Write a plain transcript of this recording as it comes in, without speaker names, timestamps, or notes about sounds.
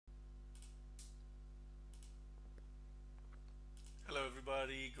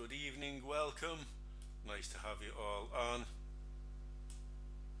everybody, good evening, welcome. Nice to have you all on.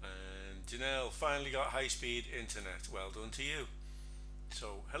 And Janelle finally got high-speed internet. Well done to you.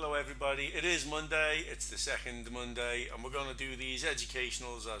 So, hello everybody. It is Monday, it's the second Monday, and we're going to do these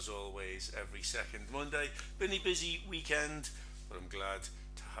educationals as always every second Monday. Been a busy weekend, but I'm glad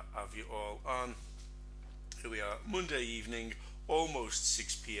to have you all on. Here we are, Monday evening, almost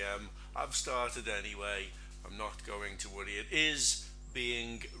 6 p.m. I've started anyway. I'm not going to worry. It is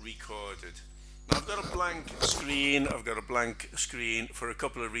being recorded. Now I've got a blank screen. I've got a blank screen for a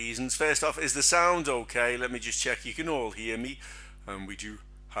couple of reasons. First off, is the sound okay? Let me just check you can all hear me. And we do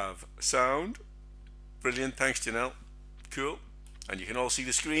have sound. Brilliant. Thanks, Janelle. Cool. And you can all see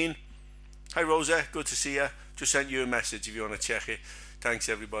the screen. Hi, Rosa. Good to see you. Just sent you a message if you want to check it. Thanks,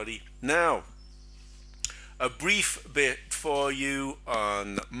 everybody. Now, a brief bit for you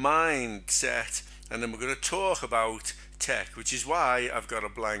on mindset, and then we're going to talk about tech, which is why I've got a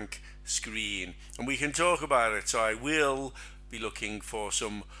blank screen, and we can talk about it. So I will be looking for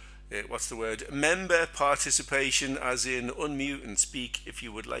some member participation, as in unmute and speak if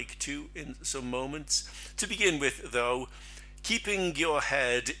you would like to in some moments. To begin with though, keeping your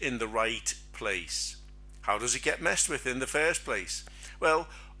head in the right place. How does it get messed with in the first place? Well,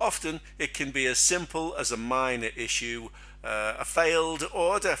 often it can be as simple as a minor issue, a failed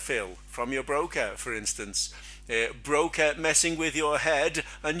order fill from your broker, for instance. Broker messing with your head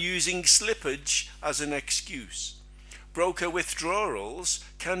and using slippage as an excuse. Broker withdrawals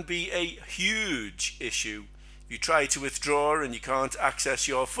can be a huge issue. You try to withdraw and you can't access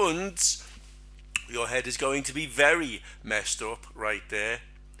your funds, your head is going to be very messed up right there.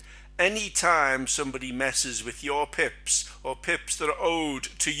 Anytime somebody messes with your pips, or pips that are owed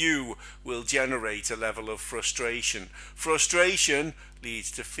to you, will generate a level of frustration. Frustration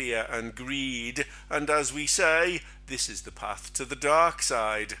leads to fear and greed, and as we say, this is the path to the dark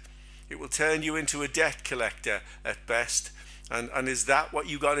side. It will turn you into a debt collector at best. And is that what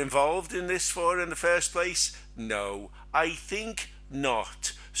you got involved in this for in the first place? No, I think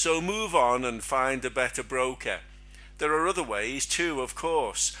not. So move on and find a better broker. There are other ways too, of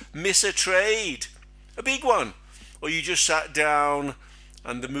course. Miss a trade, a big one. Or you just sat down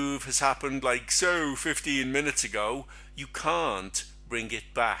and the move has happened like so 15 minutes ago. You can't bring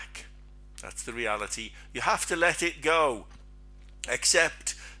it back. That's the reality. You have to let it go.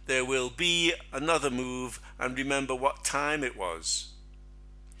 Except there will be another move, and remember what time it was.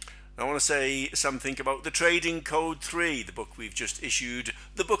 I want to say something about the Trading Code 3, the book we've just issued,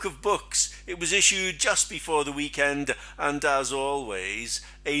 the Book of Books. It was issued just before the weekend, and as always,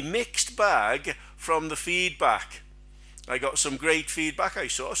 a mixed bag from the feedback. I got some great feedback, I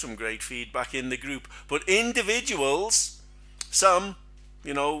saw some great feedback in the group, but individuals, some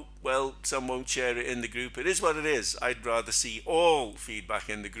some won't share it in the group. It is what it is. I'd rather see all feedback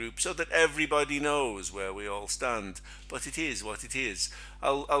in the group so that everybody knows where we all stand. But it is what it is.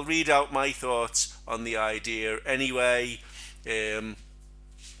 I'll read out my thoughts on the idea anyway. Where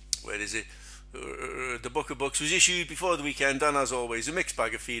is it? The Book of Books was issued before the weekend, and as always, a mixed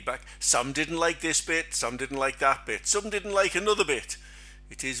bag of feedback. Some didn't like this bit, some didn't like that bit, some didn't like another bit.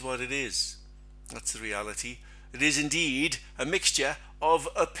 It is what it is. That's the reality. It is indeed a mixture of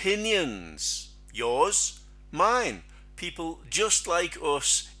opinions. Yours, mine. People just like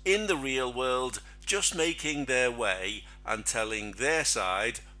us in the real world, just making their way and telling their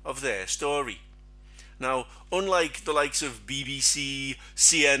side of their story. Now, unlike the likes of BBC,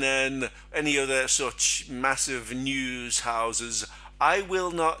 CNN, any other such massive news houses, I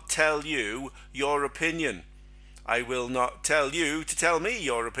will not tell you your opinion. I will not tell you to tell me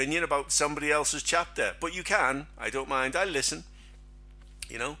your opinion about somebody else's chapter, but you can. I don't mind. I listen.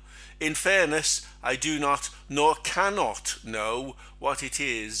 In fairness, I do not nor cannot know what it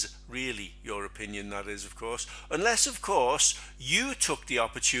is really, your opinion that is, of course, unless of course you took the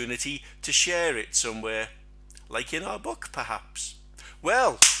opportunity to share it somewhere, like in our book perhaps.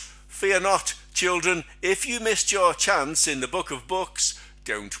 Well, fear not, children, if you missed your chance in the Book of Books,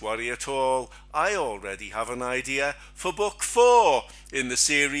 don't worry at all. I already have an idea for book 4 in the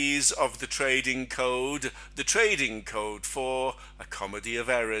series of the Trading Code 4, A Comedy of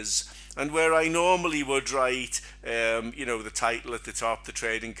Errors. And where I normally would write, the title at the top, the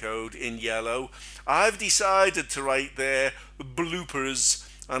Trading Code in yellow, I've decided to write there bloopers,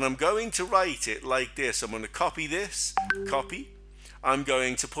 and I'm going to write it like this. I'm going to copy this, copy. I'm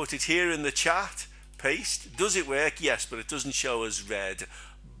going to put it here in the chat. Paste. Does it work? Yes, but it doesn't show as red.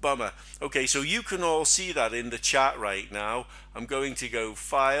 Bummer. Okay, so you can all see that in the chat right now. I'm going to go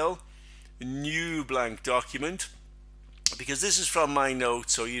File, New Blank Document, because this is from my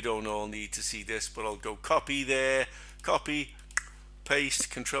notes, so you don't all need to see this, but I'll go copy there, copy,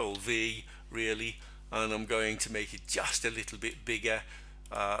 paste, Control V really, and I'm going to make it just a little bit bigger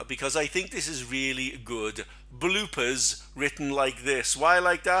because I think this is really good. Bloopers written like this. Why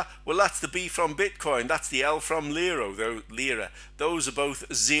like that? Well, that's the B from Bitcoin, that's the L from Lira. Those are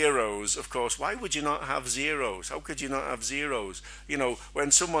both zeros, of course. Why would you not have zeros? How could you not have zeros? You know,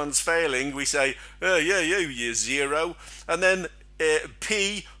 when someone's failing, we say, oh, yeah, you zero. And then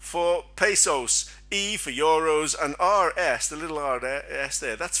P for pesos, E for euros, and RS, the little RS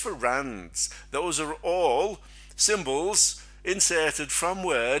there, that's for rands. Those are all symbols inserted from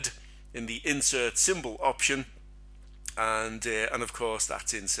Word in the insert symbol option, and of course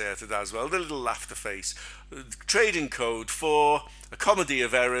that's inserted as well, the little laughter face. Trading code for a comedy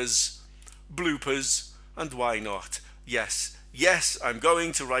of errors, bloopers, and why not? Yes, I'm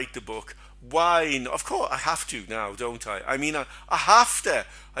going to write the book. Why not? Of course I have to now, don't I? I mean, I have to.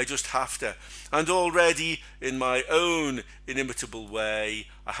 I just have to. And already in my own inimitable way,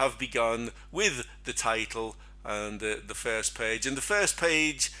 I have begun with the title and the first page. And the first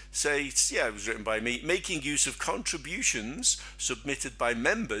page says, yeah, it was written by me, making use of contributions submitted by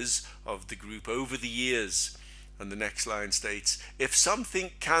members of the group over the years. And the next line states, if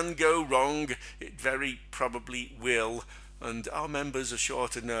something can go wrong, it very probably will. And our members are sure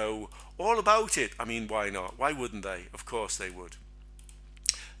to know all about it. I mean, why not? Why wouldn't they? Of course they would.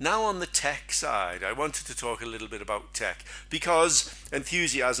 Now on the tech side, I wanted to talk a little bit about tech because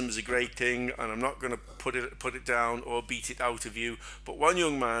enthusiasm is a great thing, and I'm not going to put it down or beat it out of you. But one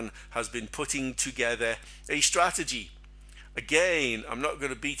young man has been putting together a strategy. Again, I'm not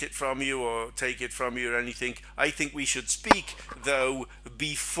going to beat it from you or take it from you or anything. I think we should speak, though,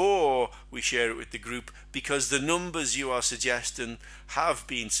 before we share it with the group, because the numbers you are suggesting have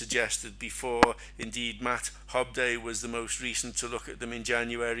been suggested before. Indeed, Matt Hobday was the most recent to look at them in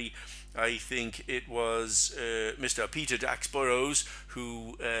January. I think it was Mr. Peter Dax Burrows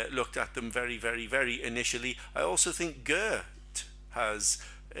who looked at them very, very, very initially. I also think Gert has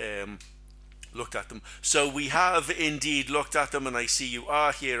looked at them. So we have indeed looked at them, and I see you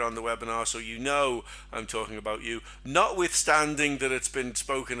are here on the webinar, so you know I'm talking about you, notwithstanding that it's been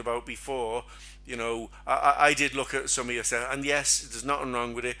spoken about before. You know, I did look at some of your settings, and yes, there's nothing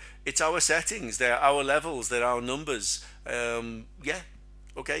wrong with it. It's our settings, they're our levels, they're our numbers. Yeah,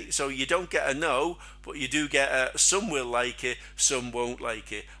 okay, so you don't get a no, but you do get a some will like it, some won't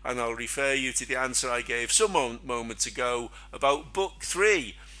like it. And I'll refer you to the answer I gave some moments ago about book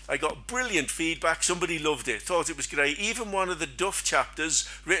 3. I got brilliant feedback. Somebody loved it, thought it was great. Even one of the Duff chapters,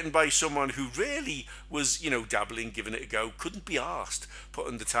 written by someone who really was, you know, dabbling, giving it a go, couldn't be asked,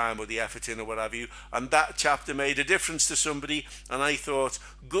 putting the time or the effort in or what have you. And that chapter made a difference to somebody. And I thought,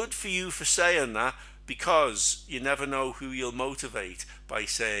 good for you for saying that, because you never know who you'll motivate by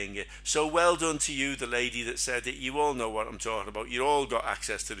saying it. So well done to you, the lady that said it. You all know what I'm talking about. You all got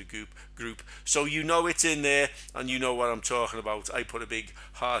access to the group, so you know it's in there and you know what I'm talking about. I put a big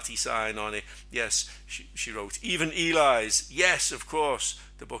hearty sign on it. Yes, she wrote. Even Eli's. Yes, of course,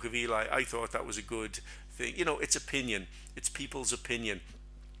 the book of Eli. I thought that was a good thing. You know, it's opinion. It's people's opinion,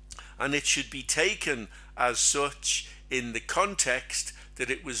 and it should be taken as such in the context that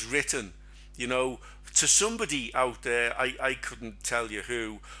it was written. You know, to somebody out there, I couldn't tell you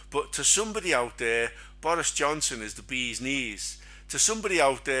who, but to somebody out there, Boris Johnson is the bee's knees. To somebody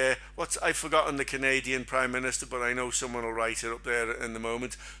out there, I've forgotten the Canadian Prime Minister, but I know someone will write it up there in the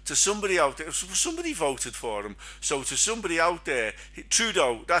moment. To somebody out there, somebody voted for him. So to somebody out there,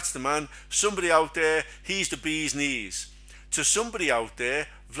 Trudeau, that's the man. Somebody out there, he's the bee's knees. To somebody out there,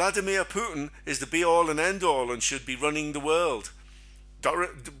 Vladimir Putin is the be-all and end-all and should be running the world.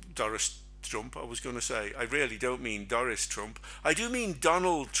 Doris Trump, I was going to say. I really don't mean Doris Trump. I do mean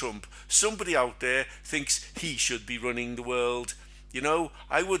Donald Trump. Somebody out there thinks he should be running the world. You know,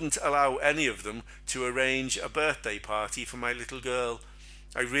 I wouldn't allow any of them to arrange a birthday party for my little girl.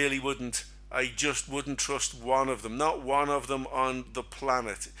 I really wouldn't. I just wouldn't trust one of them. Not one of them on the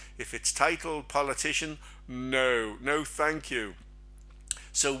planet. If it's titled politician, no thank you.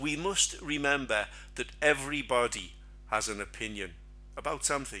 So we must remember that everybody has an opinion about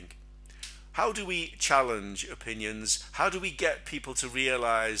something. How do we challenge opinions? How do we get people to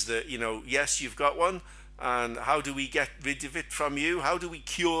realize that, you know, yes, you've got one, and how do we get rid of it from you? How do we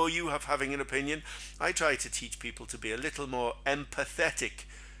cure you of having an opinion? I try to teach people to be a little more empathetic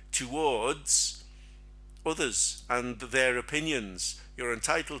towards others and their opinions. You're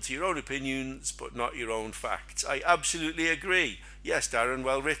entitled to your own opinions, but not your own facts. I absolutely agree. Yes, Darren,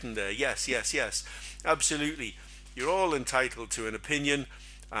 well written there. Yes, absolutely. You're all entitled to an opinion,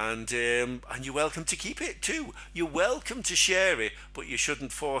 and you're welcome to keep it too. You're welcome to share it, but you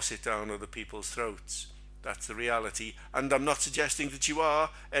shouldn't force it down other people's throats. That's the reality. And I'm not suggesting that you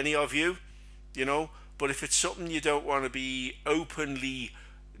are, any of you, but if it's something you don't want to be openly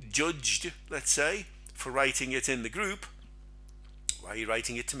judged, let's say, for writing it in the group, why are you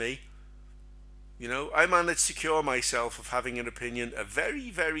writing it to me? I managed to cure myself of having an opinion a very,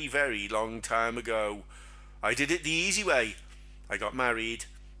 very, very long time ago. I did it the easy way. I got married.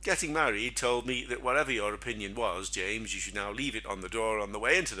 Getting married told me that whatever your opinion was, James, you should now leave it on the door on the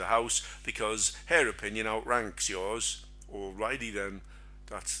way into the house because her opinion outranks yours. Alrighty then.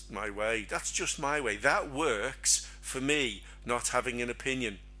 That's my way. That's just my way. That works for me, not having an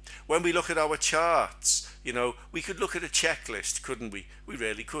opinion. When we look at our charts, we could look at a checklist, couldn't we? We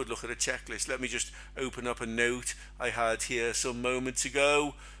really could look at a checklist. Let me just open up a note I had here some moments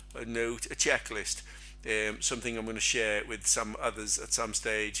ago. A checklist. Something I'm going to share with some others at some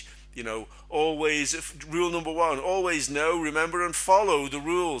stage. Always, rule number 1, always know, remember and follow the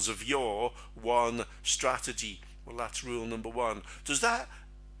rules of your one strategy. Well, that's rule number 1. Does that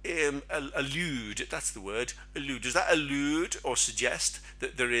allude, that's the word, allude, does that allude or suggest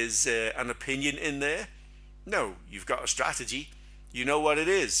that there is an opinion in there? No, you've got a strategy. You know what it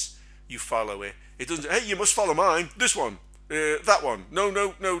is. You follow it. It doesn't, hey, you must follow mine, this one. That one. No,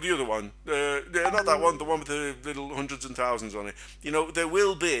 the other one. Not that one, the one with the little hundreds and thousands on it. There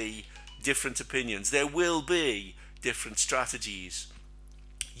will be different opinions. There will be different strategies.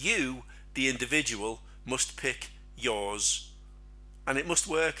 You, the individual, must pick yours. And it must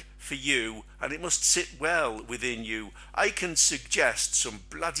work for you, and it must sit well within you. I can suggest some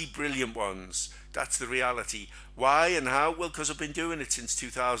bloody brilliant ones. That's the reality. Why and how? Well, because I've been doing it since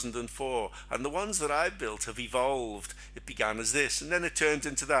 2004, and the ones that I've built have evolved. It began as this, and then it turned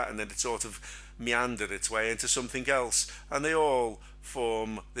into that, and then it sort of meandered its way into something else, and they all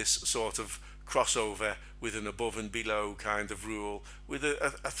form this sort of crossover with an above and below kind of rule, with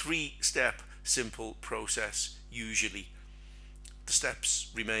a 3-step simple process usually. The steps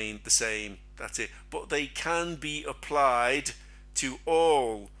remain the same, that's it, but they can be applied to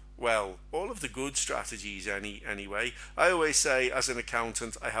all of the good strategies anyway. I always say, as an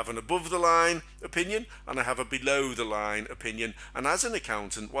accountant, I have an above the line opinion and I have a below the line opinion, and as an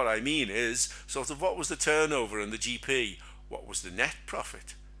accountant what I mean is sort of what was the turnover and the GP, what was the net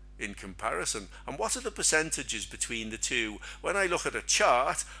profit in comparison, and what are the percentages between the two. When I look at a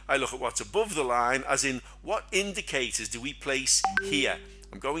chart, I look at what's above the line, as in what indicators do we place here.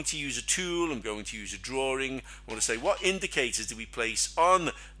 I'm going to use a tool, I'm going to use a drawing. I want to say, what indicators do we place on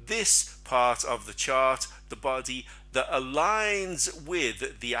this part of the chart, the body, that aligns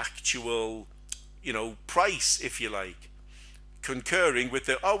with the actual, price, if you like, concurring with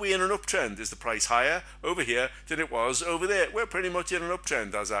are we in an uptrend? Is the price higher over here than it was over there? We're pretty much in an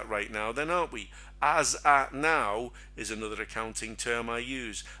uptrend as at right now then, aren't we? As at now is another accounting term I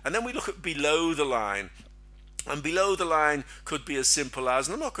use. And then we look at below the line. And below the line could be as simple as,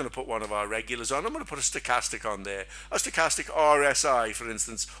 and I'm not going to put one of our regulars on, I'm going to put a stochastic on there. A stochastic RSI, for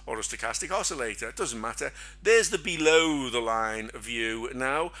instance, or a stochastic oscillator. It doesn't matter. There's the below the line view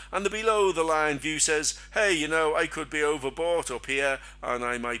now. And the below the line view says, hey, I could be overbought up here and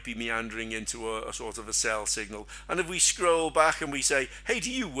I might be meandering into a sort of a sell signal. And if we scroll back and we say, hey,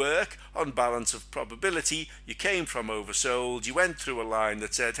 do you work on balance of probability? You came from oversold. You went through a line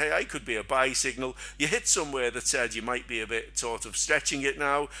that said, hey, I could be a buy signal. You hit somewhere that said you might be a bit sort of stretching it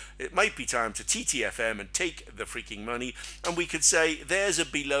now. It might be time to TTFM and take the freaking money. And we could say there's a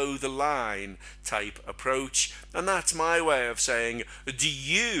below the line type approach. And that's my way of saying, do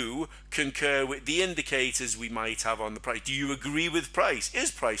you concur with the indicators we might have on the price? Do you agree with price? Is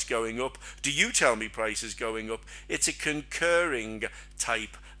price going up? Do you tell me price is going up? It's a concurring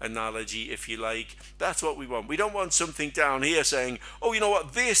type analogy, if you like. That's what we want. We don't want something down here saying, oh, you know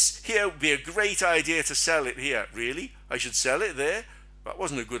what, this here would be a great idea to sell it here. Really? I should sell it there? That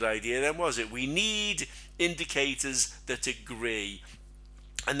wasn't a good idea then, was it? We need indicators that agree.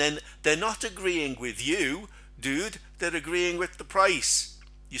 And then they're not agreeing with you, dude. They're agreeing with the price.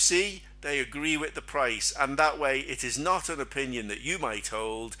 You see? They agree with the price, and that way it is not an opinion that you might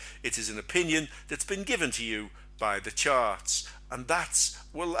hold. It is an opinion that's been given to you by the charts. And that's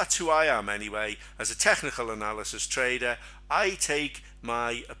who I am anyway. As a technical analysis trader, I take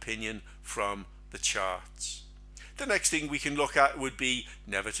my opinion from the charts. The next thing we can look at would be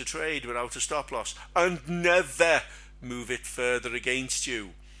never to trade without a stop loss, and never move it further against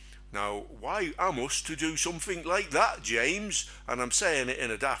you. Now, why am I to do something like that, James? And I'm saying it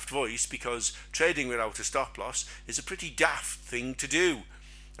in a daft voice because trading without a stop loss is a pretty daft thing to do.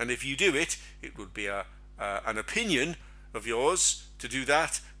 And if you do it, it would be an opinion of yours to do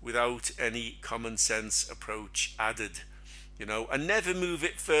that without any common sense approach added. and never move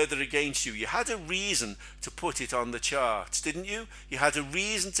it further against you. You had a reason to put it on the charts, didn't you? You had a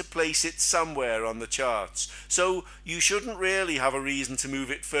reason to place it somewhere on the charts. So you shouldn't really have a reason to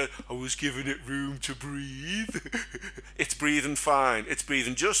move it further. I was giving it room to breathe. It's breathing fine. It's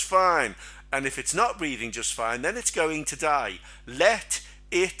breathing just fine. And if it's not breathing just fine, then it's going to die. Let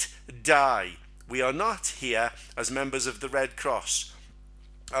it die. We are not here as members of the Red Cross,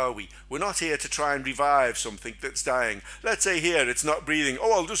 are we? We're not here to try and revive something that's dying. Let's say here it's not breathing.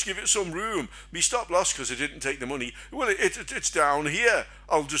 Oh, I'll just give it some room. Me stop loss because I didn't take the money. Well, it's down here.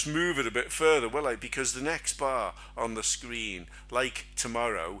 I'll just move it a bit further, will I? Because the next bar on the screen, like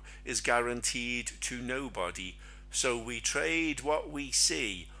tomorrow, is guaranteed to nobody. So we trade what we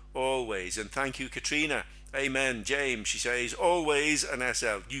see, always. And thank you, Katrina. Amen. James, she says, always an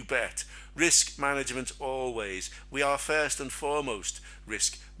SL. You bet. Risk management, always. We are first and foremost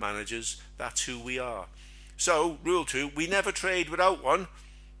risk managers. That's who we are. So, rule 2, we never trade without one,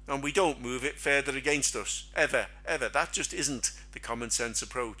 and we don't move it further against us. Ever, ever. That just isn't the common sense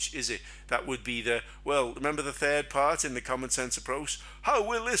approach, is it? That would be remember the third part in the common sense approach? How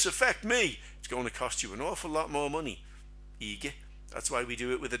will this affect me? It's going to cost you an awful lot more money. Eager. That's why we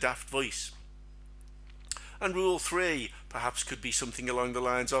do it with a daft voice. And rule 3 perhaps could be something along the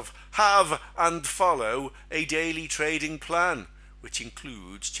lines of have and follow a daily trading plan, which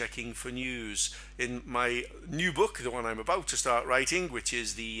includes checking for news. In my new book, the one I'm about to start writing, which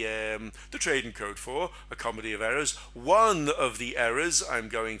is the Trading Code 4, A Comedy of Errors, one of the errors I'm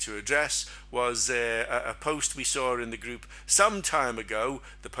going to address was a post we saw in the group some time ago.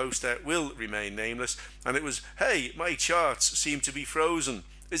 The poster will remain nameless, and it was, hey, my charts seem to be frozen.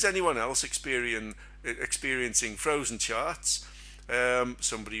 Is anyone else experiencing frozen charts?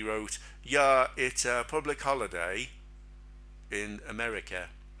 Somebody wrote, yeah, it's a public holiday in America.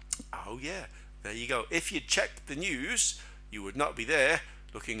 Oh yeah, there you go. If you'd checked the news, you would not be there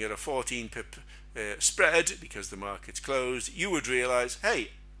looking at a 14 pip spread because the market's closed. You would realise,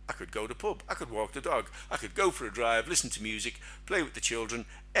 hey, I could go to pub, I could walk the dog, I could go for a drive, listen to music, play with the children.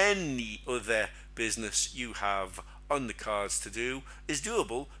 Any other business you have on the cards to do is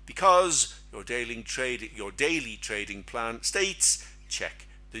doable because your daily trading plan states check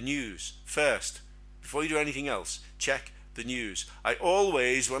the news first. Before you do anything else, check the news. I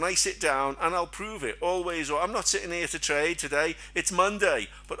always, when I sit down, and I'll prove it, always, or I'm not sitting here to trade today, it's Monday,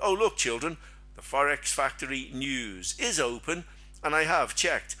 but oh look children, the Forex Factory news is open, and I have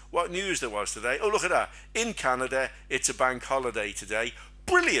checked what news there was today. Oh look at that, in Canada it's a bank holiday today.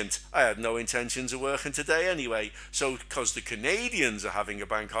 Brilliant! I had no intentions of working today anyway, so because the Canadians are having a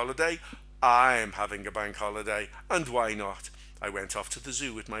bank holiday, I'm having a bank holiday, and why not? I went off to the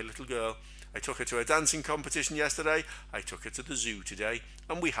zoo with my little girl. I took her to a dancing competition yesterday, I took her to the zoo today,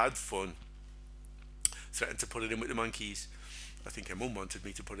 and we had fun. Threatened to put it in with the monkeys. I think her mum wanted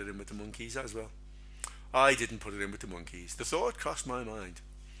me to put it in with the monkeys as well. I didn't put it in with the monkeys. The thought crossed my mind.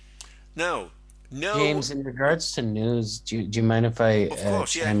 Now, no. James, in regards to news, do you mind if I of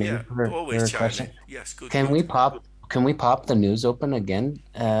course, chime in for always a question? Yes, good. Can we pop the news open again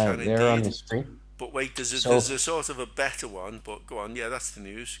there on the screen? But wait, there's a sort of a better one, but go on. Yeah, that's the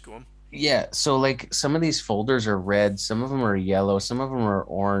news. Go on. Yeah, so like some of these folders are red, some of them are yellow, some of them are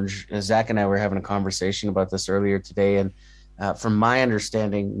orange. Zach and I were having a conversation about this earlier today, and from my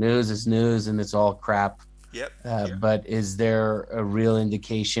understanding, news is news and it's all crap. Yep. But is there a real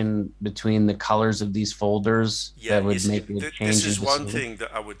indication between the colors of these folders that would make it change? This is one thing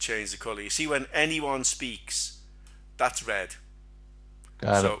that I would change the color. You see, when anyone speaks, that's red.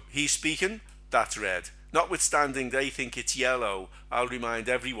 So he's speaking, that's red. Notwithstanding they think it's yellow, I'll remind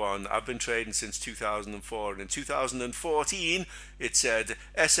everyone I've been trading since 2004, and in 2014 it said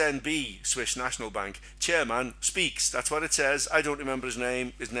SNB, Swiss National Bank, chairman speaks. That's what it says. I don't remember his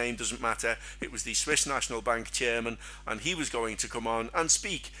name doesn't matter. It was the Swiss National Bank chairman, and he was going to come on and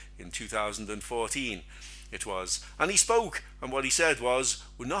speak in 2014. It was, and he spoke, and what he said was,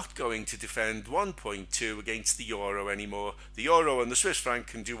 we're not going to defend 1.2 against the euro anymore. The euro and the Swiss franc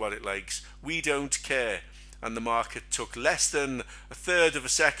can do what it likes. We don't care. And the market took less than a third of a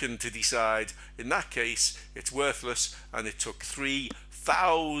second to decide. In that case, it's worthless, and it took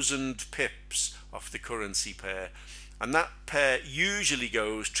 3,000 pips off the currency pair. And that pair usually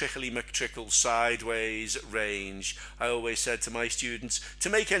goes trickly McTrickle sideways range. I always said to my students, to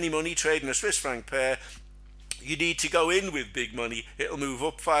make any money trading a Swiss franc pair, you need to go in with big money. It'll move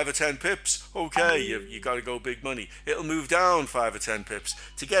up 5 or 10 pips. Okay, you got to go big money. It'll move down 5 or 10 pips.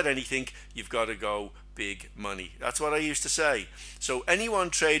 To get anything, you've got to go big money. That's what I used to say. So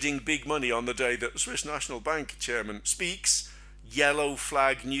anyone trading big money on the day that the Swiss National Bank chairman speaks, yellow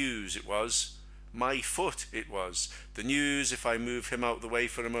flag news it was. my foot it was. The news, if I move him out the way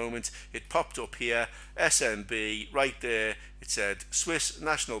for a moment, it popped up here, SNB, right there. It said, Swiss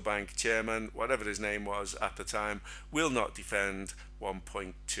National Bank chairman, whatever his name was at the time, will not defend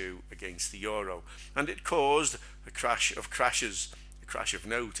 1.2 against the euro. And it caused a crash of crashes. Crash of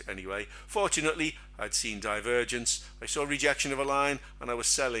note anyway. Fortunately, I'd seen divergence, I saw rejection of a line, and I was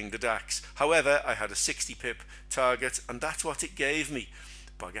selling the DAX. However, I had a 60 pip target, and that's what it gave me.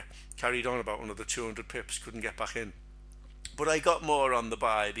 Bugger. Carried on about another 200 pips, couldn't get back in. But I got more on the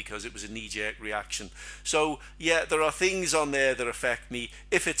buy because it was a knee-jerk reaction. So yeah, there are things on there that affect me.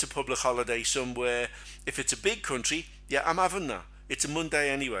 If it's a public holiday somewhere, if it's a big country, yeah, I'm having that. It's a Monday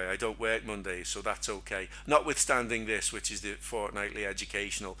anyway, I don't work Mondays, so that's okay. Notwithstanding this, which is the fortnightly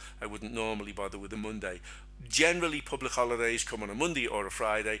educational, I wouldn't normally bother with a Monday. Generally, public holidays come on a Monday or a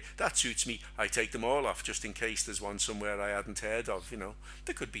Friday. That suits me. I take them all off just in case there's one somewhere I hadn't heard of. You know,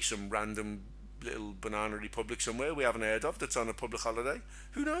 there could be some random little banana republic somewhere we haven't heard of that's on a public holiday.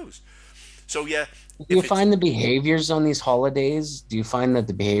 Who knows? So yeah. Do you find the behaviors on these holidays? Do you find that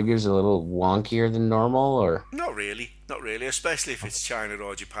the behaviors are a little wonkier than normal, or? Not really, not really. Especially if it's China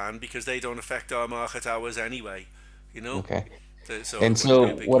or Japan, because they don't affect our market hours anyway. You know. Okay. So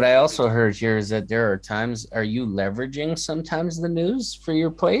what I also heard here is that there are times. Are you leveraging sometimes the news for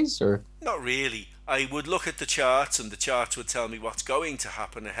your plays, or? Not really. I would look at the charts, and the charts would tell me what's going to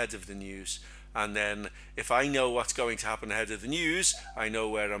happen ahead of the news. And then if I know what's going to happen ahead of the news, I know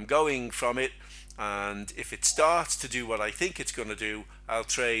where I'm going from it. And if it starts to do what I think it's going to do, I'll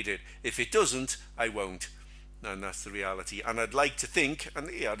trade it. If it doesn't, I won't. And that's the reality. And I'd like to think, and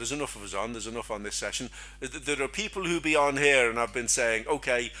yeah, there's enough of us on, there's enough on this session. There are people who be on here and I've been saying,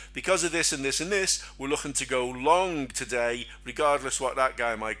 okay, because of this and this and this, we're looking to go long today, regardless what that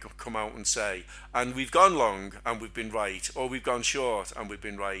guy might come out and say. And we've gone long and we've been right, or we've gone short and we've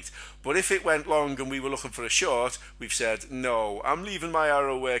been right. But if it went long and we were looking for a short, we've said, no, I'm leaving my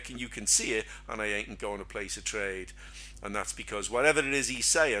arrow working, you can see it, and I ain't going to place a trade. And that's because whatever it is he's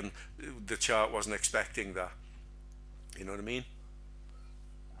saying, the chart wasn't expecting that. You know what I mean?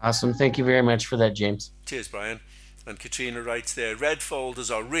 Awesome. Thank you very much for that, James. Cheers, Brian. And Katrina writes there, red folders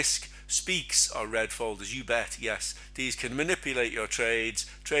are risk, speaks are red folders. You bet, yes. These can manipulate your trades,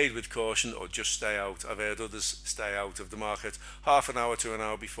 trade with caution, or just stay out. I've heard others stay out of the market half an hour to an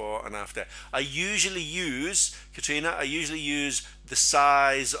hour before and after. I usually use, Katrina, the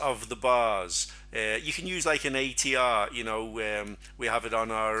size of the bars. You can use like an ATR, you know, we have it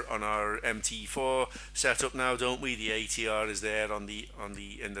on our MT4 setup now, don't we? The ATR is there in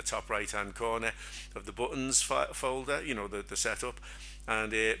the top right hand corner of the buttons folder, you know, the setup.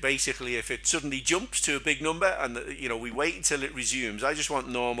 And basically, if it suddenly jumps to a big number and you know, we wait until it resumes. I just want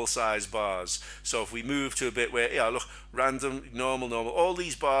normal size bars. So if we move to a bit where, yeah, look, random, normal, all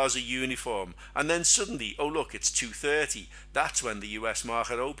these bars are uniform, and then suddenly, oh look, it's 230. That's when the US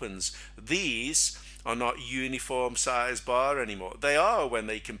market opens. These are not uniform size bar anymore. They are when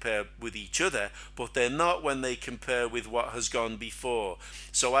they compare with each other, but they're not when they compare with what has gone before.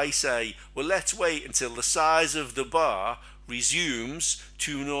 So I say, well, let's wait until the size of the bar resumes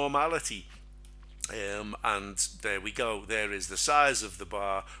to normality. And there we go. There is the size of the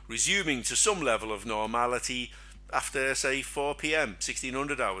bar resuming to some level of normality after, say, 4 p.m,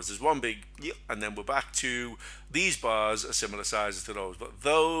 1600 hours. There's one big, and then we're back to these bars are similar sizes to those, but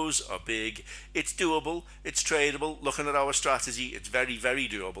those are big. It's doable, it's tradable. Looking at our strategy, it's very, very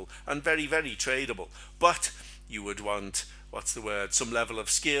doable and very, very tradable. But you would want, some level of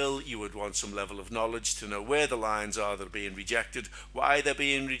skill. You would want some level of knowledge to know where the lines are that are being rejected, why they're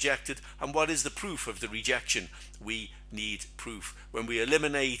being rejected, and what is the proof of the rejection. We need proof. When we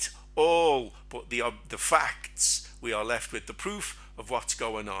eliminate all but the facts, we are left with the proof of what's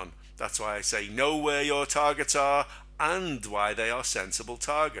going on. That's why I say know where your targets are and why they are sensible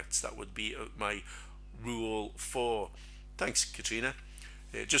targets. That would be my rule 4. Thanks, Katrina.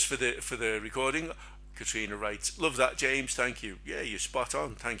 Just for the recording, Katrina writes, love that, James, thank you. Yeah, you're spot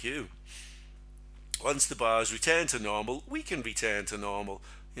on, thank you. Once the bars return to normal, we can return to normal.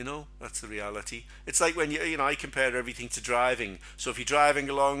 You know, that's the reality. It's like when I compare everything to driving. So if you're driving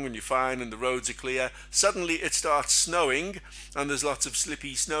along and you're fine and the roads are clear, suddenly it starts snowing and there's lots of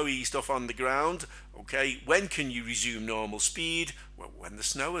slippy, snowy stuff on the ground. Okay, when can you resume normal speed? Well, when the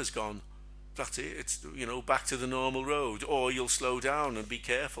snow has gone. That's it. It's, back to the normal road, or you'll slow down and be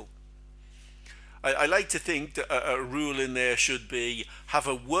careful. I like to think that a rule in there should be have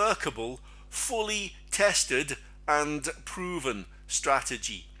a workable, fully tested and proven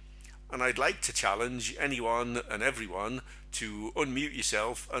strategy. And I'd like to challenge anyone and everyone to unmute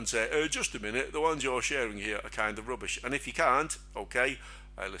yourself and say, just a minute, the ones you're sharing here are kind of rubbish. And if you can't, okay,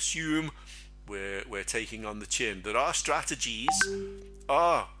 I'll assume we're taking on the chin, that our strategies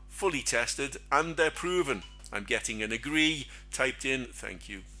are fully tested and they're proven. I'm getting an agree typed in. Thank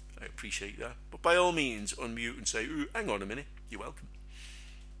you. I appreciate that. But by all means, unmute and say, ooh, hang on a minute. You're welcome.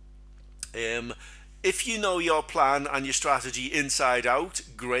 If you know your plan and your strategy inside out,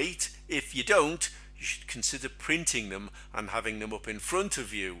 great. If you don't, you should consider printing them and having them up in front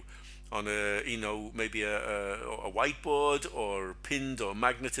of you on a, maybe a whiteboard, or pinned or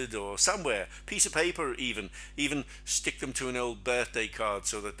magneted or somewhere, piece of paper even stick them to an old birthday card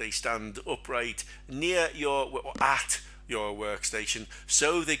so that they stand upright near at your workstation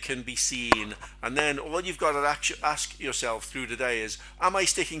so they can be seen. And then all you've got to ask yourself through the day is, am I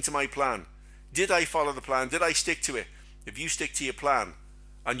sticking to my plan? Did I follow the plan? Did I stick to it? If you stick to your plan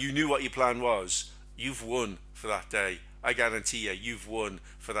and you knew what your plan was, you've won for that day. I guarantee you've won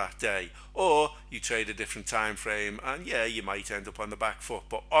for that day. Or you trade a different time frame and yeah, you might end up on the back foot.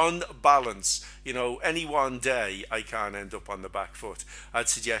 But on balance, any one day I can't end up on the back foot. I'd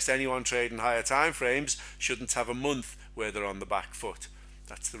suggest anyone trading higher time frames shouldn't have a month where they're on the back foot.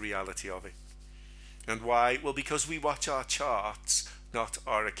 That's the reality of it. And why? Well, because we watch our charts, not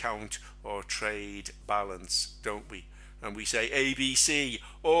our account or trade balance, don't we? And we say ABC,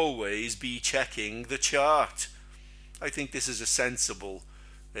 always be checking the chart. I think this is a sensible,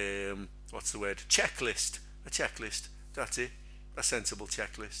 checklist. A checklist, that's it, a sensible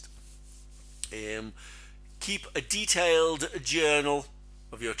checklist. Keep a detailed journal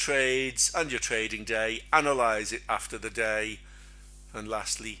of your trades and your trading day. Analyze it after the day. And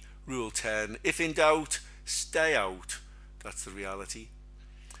lastly, rule 10, if in doubt, stay out. That's the reality.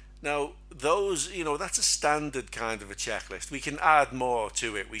 Now, that's a standard kind of a checklist. We can add more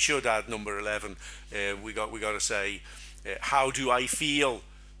to it. We should add number 11. We got to say, how do I feel?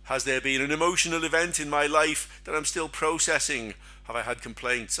 Has there been an emotional event in my life that I'm still processing? Have I had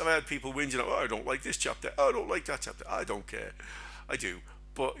complaints? Have I had people whinging, oh, I don't like this chapter, oh, I don't like that chapter? I don't care. I do.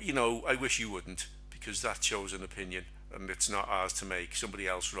 But, I wish you wouldn't, because that shows an opinion and it's not ours to make. Somebody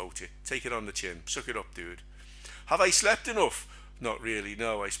else wrote it. Take it on the chin. Suck it up, dude. Have I slept enough? Not really,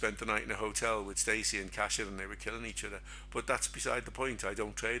 no. I spent the night in a hotel with Stacey and Kasher and they were killing each other. But that's beside the point. I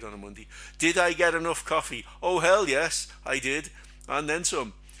don't trade on a Monday. Did I get enough coffee? Oh, hell yes, I did. And then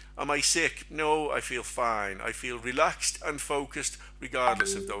some. Am I sick? No, I feel fine. I feel relaxed and focused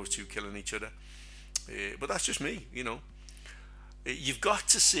regardless of those two killing each other. But that's just me, You've got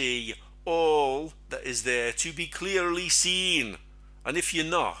to see all that is there to be clearly seen. And if you're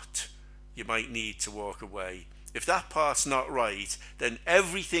not, you might need to walk away. If that part's not right, then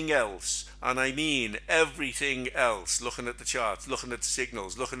everything else, and I mean everything else, looking at the charts, looking at the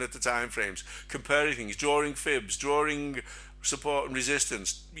signals, looking at the time frames, comparing things, drawing fibs, drawing support and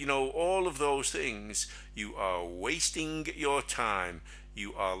resistance, all of those things, you are wasting your time.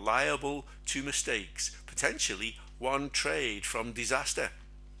 You are liable to mistakes, potentially one trade from disaster.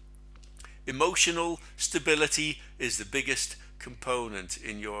 Emotional stability is the biggest component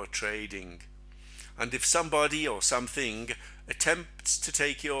in your trading. And if somebody or something attempts to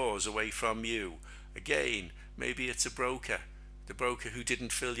take yours away from you, again, maybe it's a broker, the broker who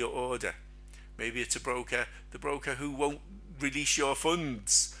didn't fill your order. Maybe it's the broker who won't release your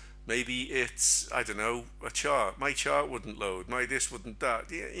funds. Maybe it's, I don't know, a chart. My chart wouldn't load, my this wouldn't that.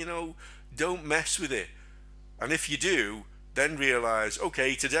 Don't mess with it. And if you do, then realize,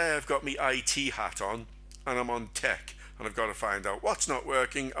 okay, today I've got my IT hat on and I'm on tech and I've got to find out what's not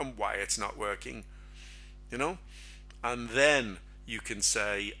working and why it's not working. And then you can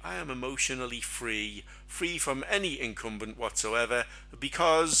say, I am emotionally free from any incumbent whatsoever,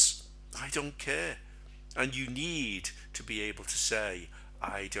 because I don't care. And you need to be able to say,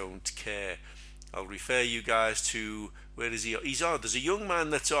 I don't care. I'll refer you guys to, where is he? He's on. There's a young man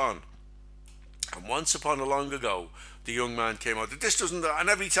that's on. And once upon a long ago, the young man came out, this doesn't, and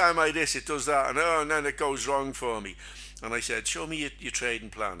every time I this, it does that, and then it goes wrong for me. And I said, show me your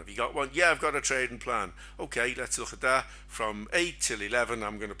trading plan. Have you got one? Yeah, I've got a trading plan. Okay, let's look at that. From 8 till 11,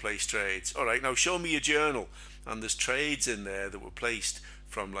 I'm going to place trades. All right, now show me your journal. And there's trades in there that were placed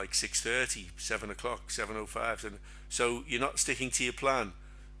from like 6:30, 7 o'clock, 7:05. So you're not sticking to your plan?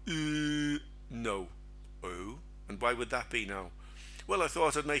 No. Oh, and why would that be now? Well, I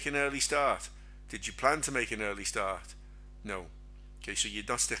thought I'd make an early start. Did you plan to make an early start? No. Okay, so you're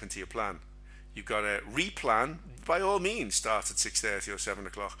not sticking to your plan. You've got to replan. By all means, start at 6:30 or 7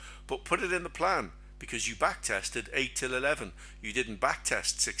 o'clock, but put it in the plan, because you back tested 8 till 11. You didn't back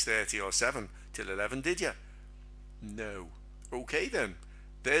test 6:30 or 7 till 11, did you? No. Okay then,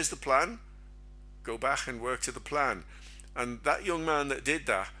 there's the plan. Go back and work to the plan. And that young man that did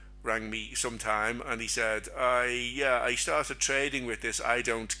that rang me sometime and he said, I started trading with this I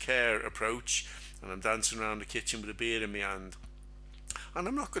don't care approach, and I'm dancing around the kitchen with a beer in my hand. And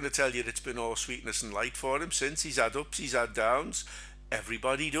I'm not going to tell you it's been all sweetness and light for him since. He's had ups, he's had downs.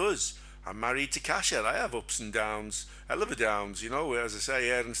 Everybody does. I'm married to Kasia. I have ups and downs, hell of a downs. You know, as I say,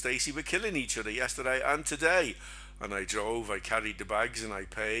 her and Stacey were killing each other yesterday and today. And I drove, I carried the bags, and I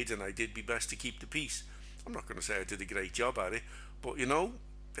paid, and I did my best to keep the peace. I'm not going to say I did a great job at it, but you know,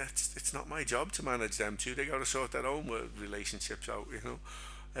 it's not my job to manage them two. They got to sort their own relationships out, you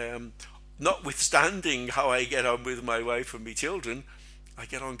know. Notwithstanding how I get on with my wife and my children, I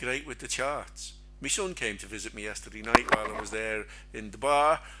get on great with the charts. My son came to visit me yesterday night while I was there in the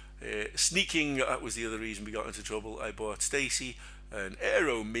bar. Sneaking, that was the other reason we got into trouble. I bought Stacey an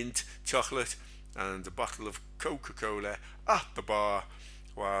Aero Mint chocolate and a bottle of Coca-Cola at the bar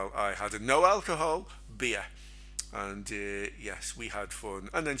while I had a no alcohol beer. And yes, we had fun.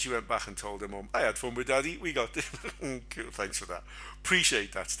 And then she went back and told her mum, I had fun with Daddy. We got this. Thanks for that.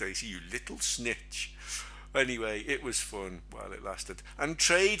 Appreciate that, Stacey, you little snitch. Anyway, it was fun while it lasted. And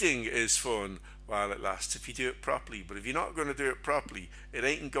trading is fun while it lasts if you do it properly. But if you're not going to do it properly, it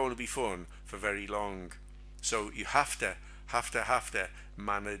ain't going to be fun for very long. So you have to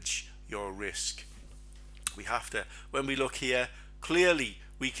manage your risk. We have to. When we look here, clearly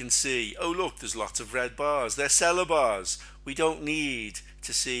we can see, oh look, there's lots of red bars. They're seller bars. We don't need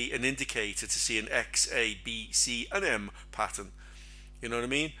to see an indicator to see an X, A, B, C, and M pattern. You know what I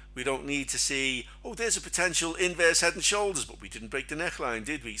mean? We don't need to see, oh, there's a potential inverse head and shoulders, but we didn't break the neckline,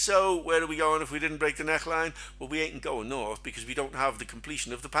 did we? So where are we going if we didn't break the neckline? Well, we ain't going north because we don't have the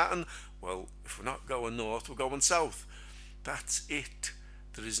completion of the pattern. Well, if we're not going north, we're going south. That's it.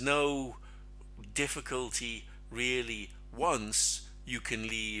 There is no difficulty really once you can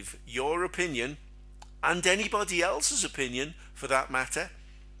leave your opinion and anybody else's opinion for that matter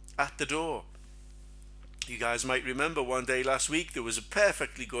at the door. You guys might remember one day last week there was a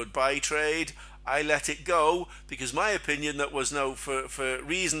perfectly good buy trade. I let it go because my opinion that was no, for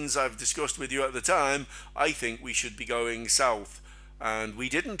reasons I've discussed with you at the time, I think we should be going south. And we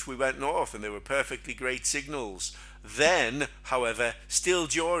didn't, we went north, and they were perfectly great signals. Then, however, still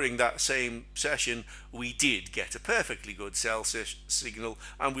during that same session, we did get a perfectly good sell signal,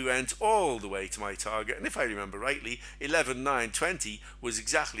 and we went all the way to my target. And if I remember rightly, 11,920 was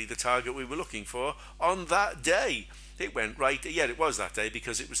exactly the target we were looking for on that day. It went right, yeah, it was that day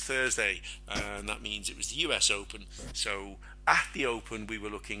because it was Thursday, and that means it was the US Open. So at the Open, we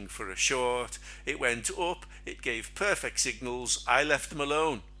were looking for a short. It went up, it gave perfect signals. I left them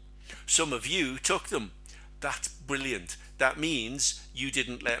alone. Some of you took them. That's brilliant. That means you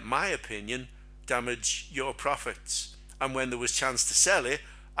didn't let my opinion damage your profits. And when there was chance to sell it,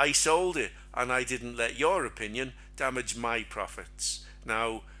 I sold it, and I didn't let your opinion damage my profits.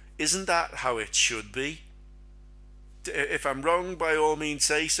 Now, isn't that how it should be? If I'm wrong, by all means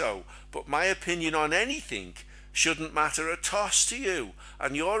say so. But my opinion on anything shouldn't matter a toss to you,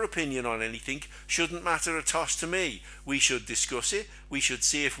 and your opinion on anything shouldn't matter a toss to me. We should discuss it. We should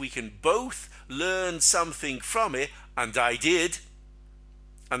see if we can both learn something from it, and I did,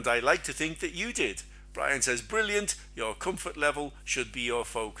 and I like to think that you did. Brian says, brilliant, your comfort level should be your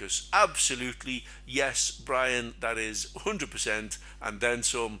focus. Absolutely, yes, Brian, that is 100%, and then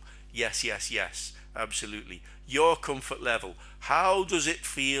some. Yes, yes, yes, absolutely. Your comfort level, how does it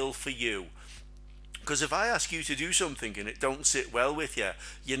feel for you? Because if I ask you to do something and it don't sit well with you,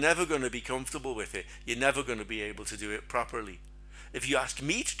 you're never going to be comfortable with it. You're never going to be able to do it properly. If you ask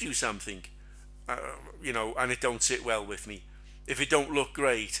me to do something, and it don't sit well with me, if it don't look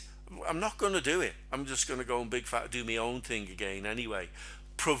great, I'm not going to do it. I'm just going to go and big fat do my own thing again anyway.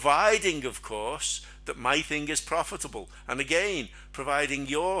 Providing, of course, that my thing is profitable. And again, providing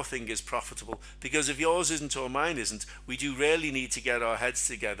your thing is profitable. Because if yours isn't or mine isn't, we do really need to get our heads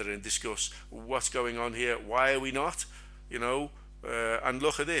together and discuss what's going on here. Why are we not? And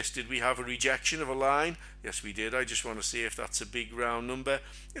look at this. Did we have a rejection of a line? Yes, we did. I just want to see if that's a big round number.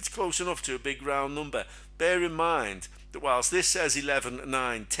 It's close enough to a big round number. Bear in mind that whilst this says 11,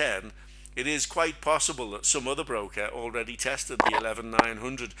 9, 10, it is quite possible that some other broker already tested the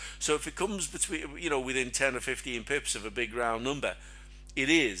 11,900. So if it comes between, within 10 or 15 pips of a big round number, it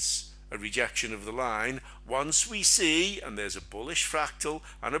is a rejection of the line. Once we see, and there's a bullish fractal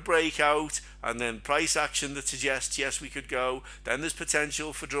and a breakout, and then price action that suggests, yes, we could go, then there's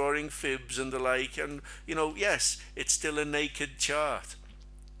potential for drawing fibs and the like. And, yes, it's still a naked chart.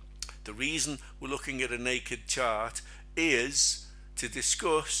 The reason we're looking at a naked chart is to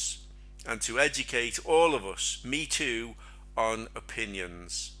discuss and to educate all of us, me too, on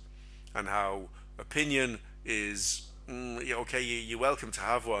opinions and how opinion is okay, you're welcome to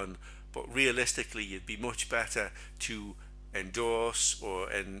have one, but realistically, you'd be much better to endorse or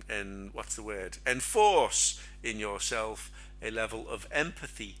what's the word? Enforce in yourself a level of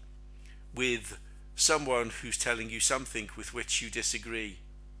empathy with someone who's telling you something with which you disagree,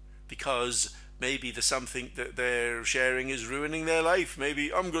 because maybe the something that they're sharing is ruining their life.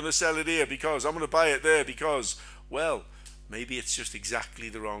 Maybe I'm going to sell it here because I'm going to buy it there because, well, maybe it's just exactly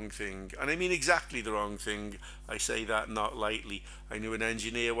the wrong thing. And I mean exactly the wrong thing. I say that not lightly. I knew an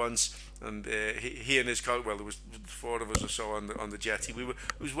engineer once, and he and his colleague, well, there was 4 of us or so on the jetty. It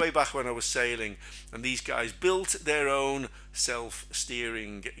was way back when I was sailing, and these guys built their own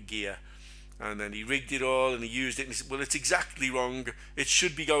self-steering gear. And then he rigged it all and he used it, and he said, well, it's exactly wrong. It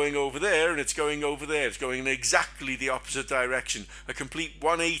should be going over there, and it's going over there. It's going in exactly the opposite direction, a complete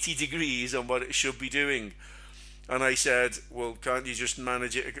 180 degrees on what it should be doing. And I said, well, can't you just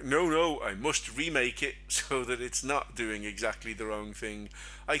manage it? No, I must remake it so that it's not doing exactly the wrong thing.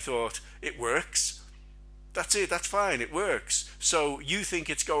 I thought, it works. That's it, that's fine, it works. So you think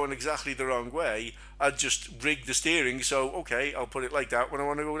it's going exactly the wrong way, I'd just rig the steering, so okay, I'll put it like that when I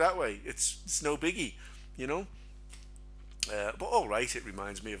want to go that way. It's no biggie, you know? But alright, it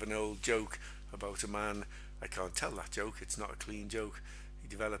reminds me of an old joke about a man. I can't tell that joke, it's not a clean joke. He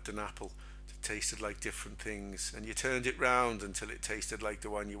developed an apple that tasted like different things, and you turned it round until it tasted like the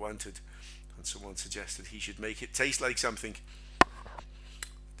one you wanted. And someone suggested he should make it taste like something.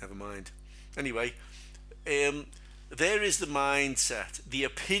 Never mind. Anyway, there is the mindset, the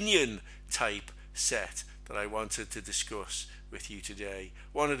opinion type set that I wanted to discuss with you today.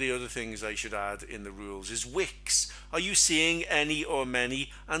 One of the other things I should add in the rules is wicks. Are you seeing any or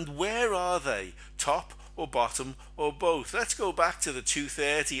many, and where are they? Top or bottom or both? Let's go back to the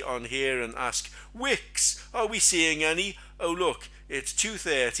 2:30 on here and ask, wicks, are we seeing any? Oh look, it's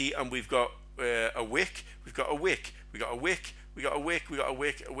 2:30 and we've got a wick, we've got a wick, we got a wick, we got a wick, we got a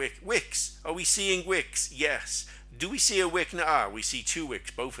wick, a wick. Wicks. Are we seeing wicks? Yes. Do we see a wick now? We see 2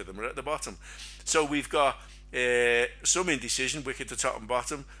 wicks. Both of them are at the bottom. So we've got some indecision, wick at the top and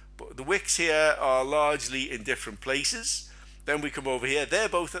bottom. But the wicks here are largely in different places. Then we come over here. They're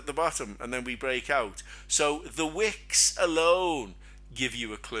both at the bottom. And then we break out. So the wicks alone give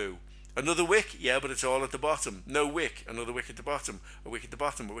you a clue. Another wick, yeah, but it's all at the bottom. No wick, another wick at the bottom, a wick at the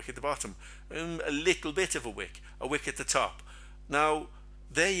bottom, a wick at the bottom. A little bit of a wick at the top. Now,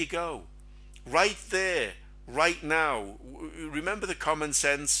 there you go. Right there, right now. Remember the common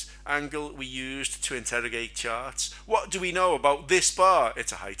sense angle we used to interrogate charts? What do we know about this bar?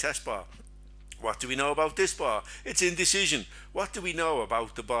 It's a high test bar. What do we know about this bar? It's indecision. What do we know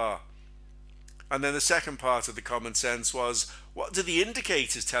about the bar? And then the second part of the common sense was, what do the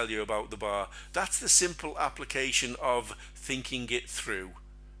indicators tell you about the bar? That's the simple application of thinking it through.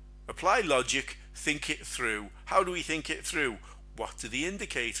 Apply logic, think it through. How do we think it through? What do the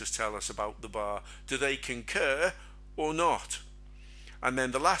indicators tell us about the bar? Do they concur or not? And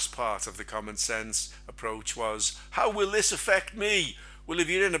then the last part of the common sense approach was, how will this affect me? Well, if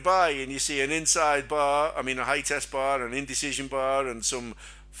you're in a buy and you see an inside bar, a high test bar, an indecision bar, and some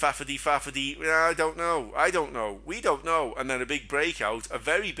faffity, I don't know, we don't know, and then a big breakout, a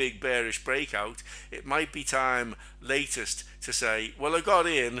very big bearish breakout, it might be time latest to say, well, I got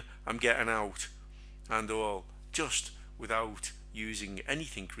in, I'm getting out, and all, just without using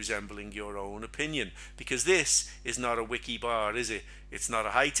anything resembling your own opinion, because this is not a wiki bar, is it? It's not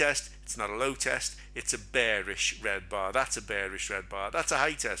a high test, it's not a low test, it's a bearish red bar. That's a bearish red bar. That's a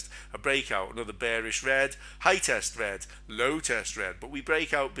high test, a breakout, another bearish red, high test red, low test red, but we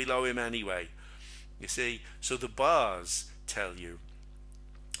break out below him anyway, you see. So the bars tell you.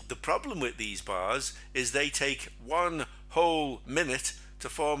 The problem with these bars is they take 1 whole minute to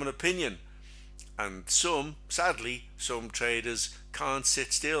form an opinion. And sadly, some traders can't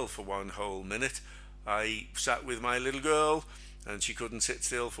sit still for 1 whole minute. I sat with my little girl and she couldn't sit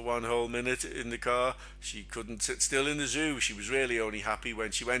still for 1 whole minute in the car. She couldn't sit still in the zoo. She was really only happy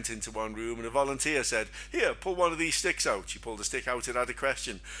when she went into one room and a volunteer said, here, pull one of these sticks out. She pulled a stick out, it had a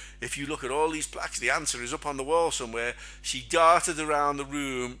question. If you look at all these plaques, the answer is up on the wall somewhere. She darted around the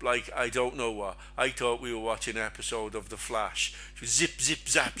room like I don't know what. I thought we were watching an episode of The Flash. She was zip, zip,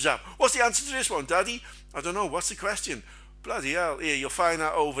 zap, zap. What's the answer to this one, Daddy? I don't know, what's the question? Bloody hell, here, you'll find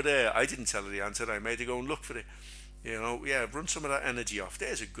that over there. I didn't tell her the answer, I made her go and look for it. You know, yeah, run some of that energy off.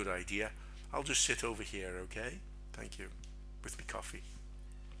 There's a good idea. I'll just sit over here, okay? Thank you. With me coffee.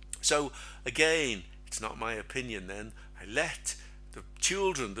 So, again, it's not my opinion then. I let the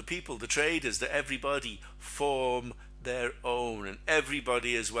children, the people, the traders, the everybody form their own. And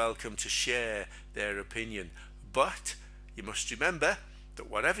everybody is welcome to share their opinion. But you must remember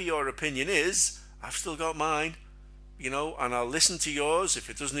that whatever your opinion is, I've still got mine. and I'll listen to yours. If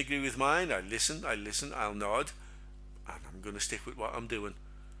it doesn't agree with mine, I listen, I'll nod, and I'm going to stick with what I'm doing.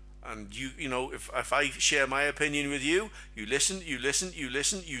 And if I share my opinion with you, you listen,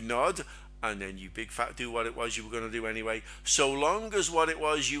 you nod, and then you big fat do what it was you were going to do anyway, so long as what it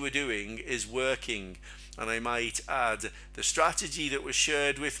was you were doing is working. And I might add the strategy that was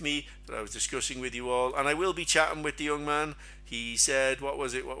shared with me, that I was discussing with you all, and I will be chatting with the young man. He said, what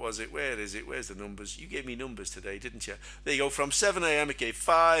was it, where is it, where's the numbers? You gave me numbers today, didn't you? There you go. From 7 a.m. it gave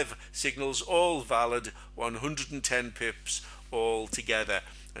 5 signals, all valid, 110 pips all together,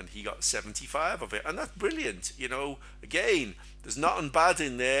 and he got 75 of it, and that's brilliant. Again, there's nothing bad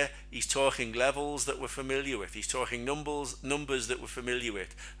in there. He's talking levels that we're familiar with. He's talking numbers that we're familiar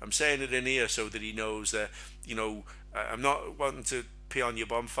with. I'm saying it in here so that he knows that, I'm not wanting to pee on your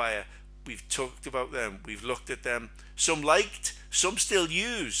bonfire. We've talked about them. We've looked at them. Some liked, some still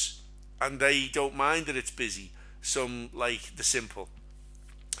use, and they don't mind that it's busy. Some like the simple.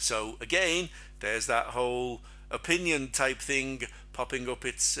 So again, there's that whole opinion type thing popping up.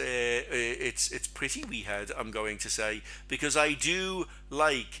 It's pretty weird, I'm going to say, because I do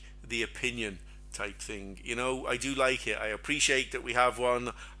like the opinion type thing. I do like it. I appreciate that we have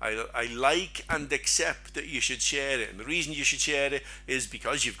one. I like and accept that you should share it, and the reason you should share it is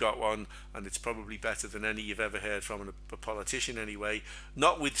because you've got one, and it's probably better than any you've ever heard from a politician anyway.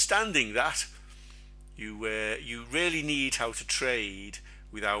 Notwithstanding that, you really need how to trade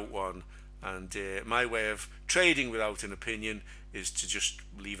without one. And my way of trading without an opinion is to just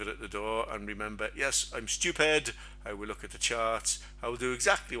leave it at the door and remember, yes, I'm stupid. I will look at the charts. I will do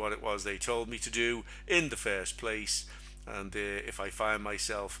exactly what it was they told me to do in the first place. And if I find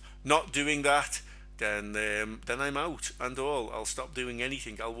myself not doing that, then I'm out and all. I'll stop doing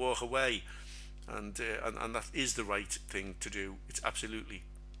anything. I'll walk away. And that is the right thing to do. It's absolutely.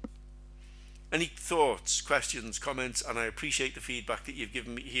 Any thoughts, questions, comments? And I appreciate the feedback that you've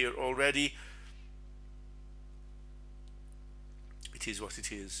given me here already. It is what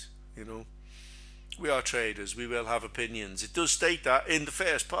it is, We are traders. We will have opinions. It does state that in the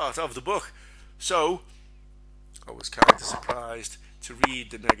first part of the book. So I was kind of surprised to read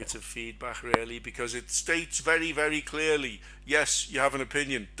the negative feedback, really, because it states very, very clearly, yes, you have an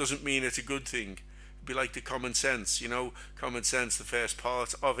opinion. Doesn't mean it's a good thing. Be like the common sense, common sense, the first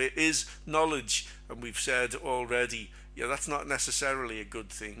part of it is knowledge, and we've said already, that's not necessarily a good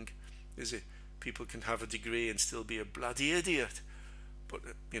thing, is it? People can have a degree and still be a bloody idiot, but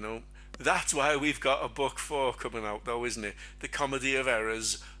that's why we've got a book 4 coming out, though, isn't it? The comedy of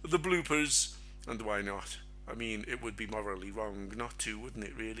errors, the bloopers, and why not? I mean, it would be morally wrong not to, wouldn't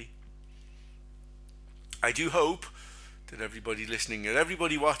it, really? I do hope that everybody listening and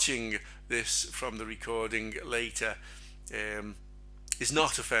everybody watching this from the recording later is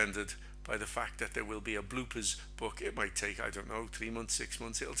not offended by the fact that there will be a bloopers book. It might take, 3 months, 6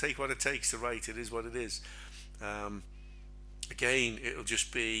 months. It'll take what it takes to write. It is what it is. Again, it'll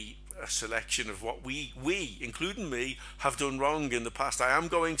just be a selection of what we, including me, have done wrong in the past. I am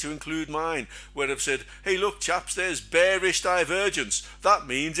going to include mine, where I've said, hey, look, chaps, there's bearish divergence. That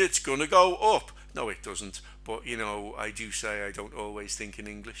means it's going to go up. No, it doesn't. But, I do say I don't always think in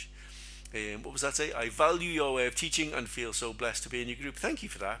English. What was that say? I value your way of teaching and feel so blessed to be in your group. Thank you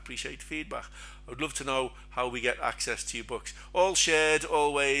for that. Appreciate the feedback. I would love to know how we get access to your books. All shared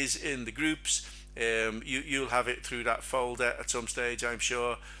always in the groups. You'll have it through that folder at some stage, I'm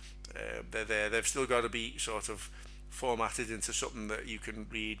sure. They're there. They've still got to be sort of formatted into something that you can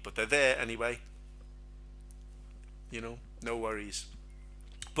read, but they're there anyway. No worries.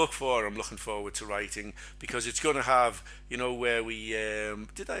 Book 4 I'm looking forward to writing, because it's going to have, where we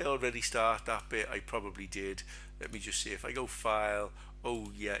did I already start that bit? I probably did. Let me just see if I go file. Oh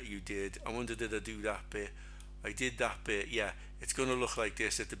yeah, you did. I wonder, did I do that bit? I did that bit. Yeah, it's going to look like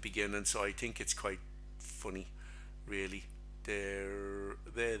this at the beginning, so I think it's quite funny, really. There.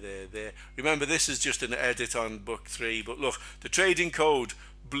 Remember, this is just an edit on book 3, but look, the trading code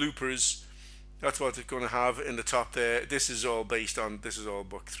bloopers, that's what it's going to have in the top there. This is all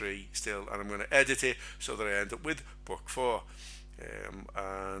book 3 still, and I'm going to edit it so that I end up with book 4.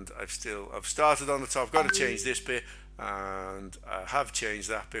 And I've started on the top. I've got to change this bit, and I have changed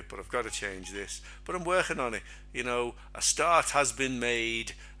that bit, but I've got to change this. But I'm working on it. A start has been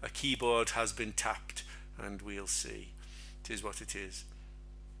made, a keyboard has been tapped, and we'll see. It is what it is.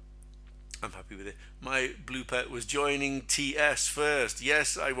 I'm happy with it. My blooper was joining TS first.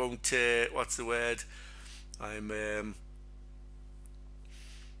 Yes, I won't. What's the word? I'm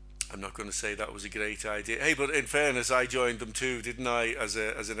not going to say that was a great idea. Hey, but in fairness, I joined them too, didn't I? As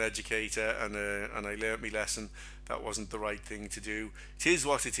an educator, and I learnt my lesson. That wasn't the right thing to do. It is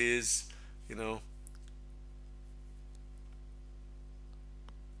what it is,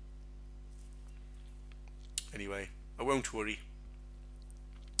 Anyway, I won't worry.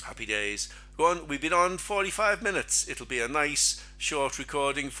 Happy days. Go on, we've been on 45 minutes. It'll be a nice short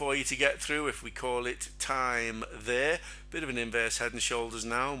recording for you to get through if we call it time there. Bit of an inverse head and shoulders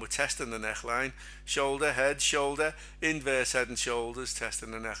now, and we're testing the neckline. Shoulder, head, shoulder, inverse head and shoulders, testing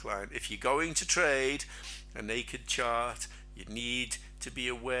the neckline. If you're going to trade a naked chart, you need to be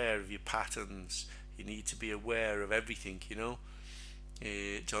aware of your patterns. You need to be aware of everything, you know.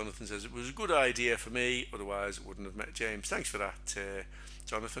 Jonathan says it was a good idea for me, otherwise I wouldn't have met James. Thanks for that,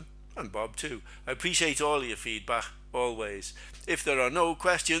 Jonathan, and Bob too. I appreciate all your feedback, always. If there are no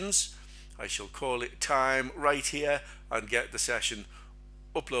questions, I shall call it time right here and get the session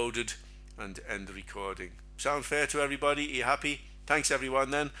uploaded and end the recording. Sound fair to everybody? Are you happy? Thanks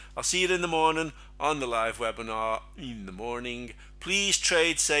everyone then. I'll see you in the morning on the live webinar in the morning. Please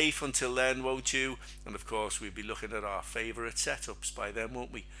trade safe until then, won't you? And of course we'll be looking at our favourite setups by then,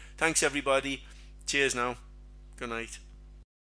 won't we? Thanks everybody. Cheers now. Good night.